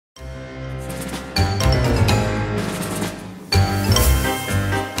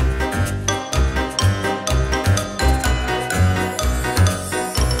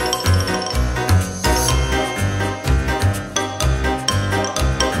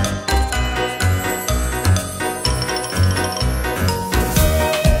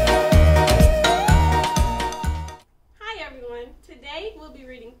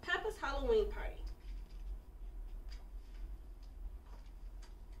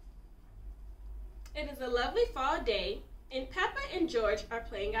It is a lovely fall day, and Peppa and George are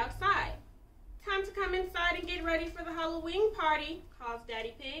playing outside. Time to come inside and get ready for the Halloween party, calls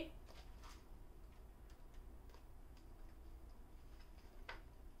Daddy Pig.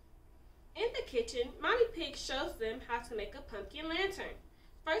 In the kitchen, Mommy Pig shows them how to make a pumpkin lantern.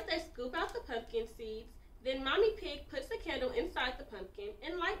 First, they scoop out the pumpkin seeds. Then Mommy Pig puts the candle inside the pumpkin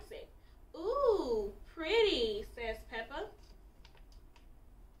and lights it. Ooh, pretty, says Peppa.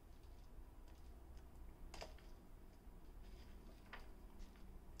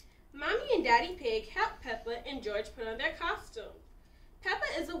 Mommy and Daddy Pig help Peppa and George put on their costume.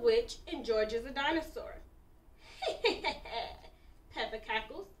 Peppa is a witch and George is a dinosaur. Peppa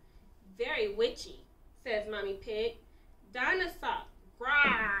cackles. Very witchy, says Mommy Pig. Dinosaur,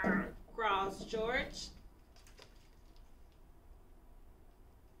 grawr, growls George.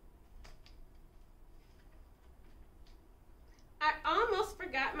 I almost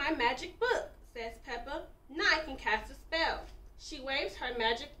forgot my magic book, says Peppa. Now I can cast a spell. She waves her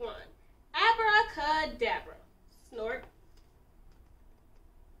magic wand. Abracadabra. Snort.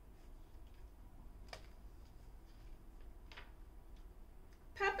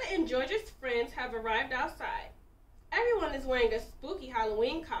 Peppa and George's friends have arrived outside. Everyone is wearing a spooky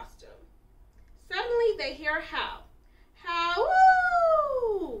Halloween costume. Suddenly they hear a howl.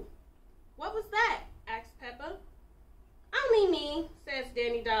 Howl! What was that? Asks Peppa. Only me, says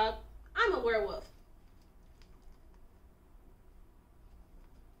Danny Dog. I'm a werewolf.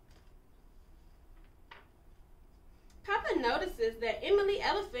 Peppa notices that Emily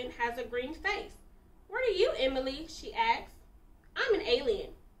Elephant has a green face. What are you, Emily? She asks. I'm an alien.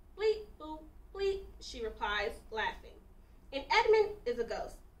 Bleep, boop, bleep, she replies, laughing. And Edmund is a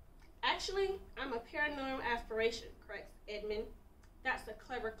ghost. Actually, I'm a paranormal aspiration, corrects Edmund. That's a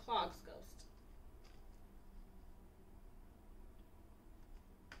clever Clog's ghost.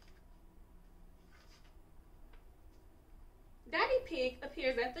 Daddy Pig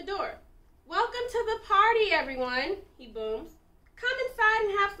appears at the door. Welcome to the party, everyone, he booms. Come inside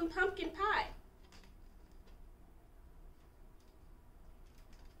and have some pumpkin pie.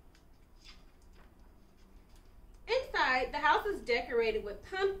 Inside, the house is decorated with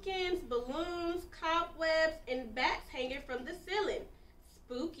pumpkins, balloons, cobwebs, and bats hanging from the ceiling.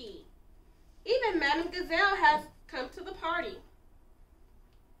 Spooky. Even Madame Gazelle has come to the party.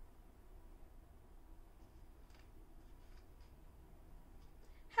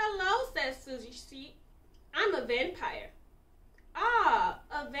 Hello, says Susie Sheep. I'm a vampire. Ah,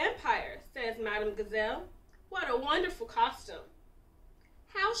 a vampire, says Madame Gazelle. What a wonderful costume.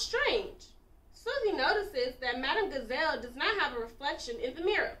 How strange. Susie notices that Madame Gazelle does not have a reflection in the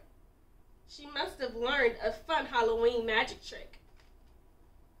mirror. She must have learned a fun Halloween magic trick.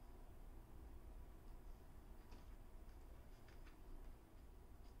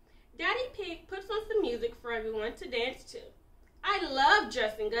 Daddy Pig puts on some music for everyone to dance to. I love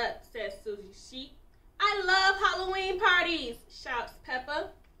dressing up, says Susie Sheep. I love Halloween parties, shouts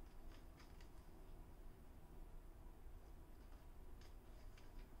Peppa.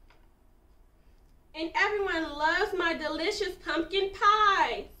 And everyone loves my delicious pumpkin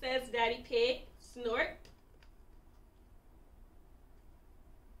pie, says Daddy Pig. Snort.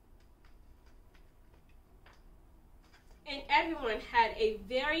 And everyone had a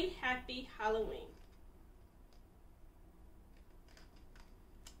very happy Halloween.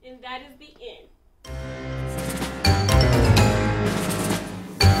 And that is the end.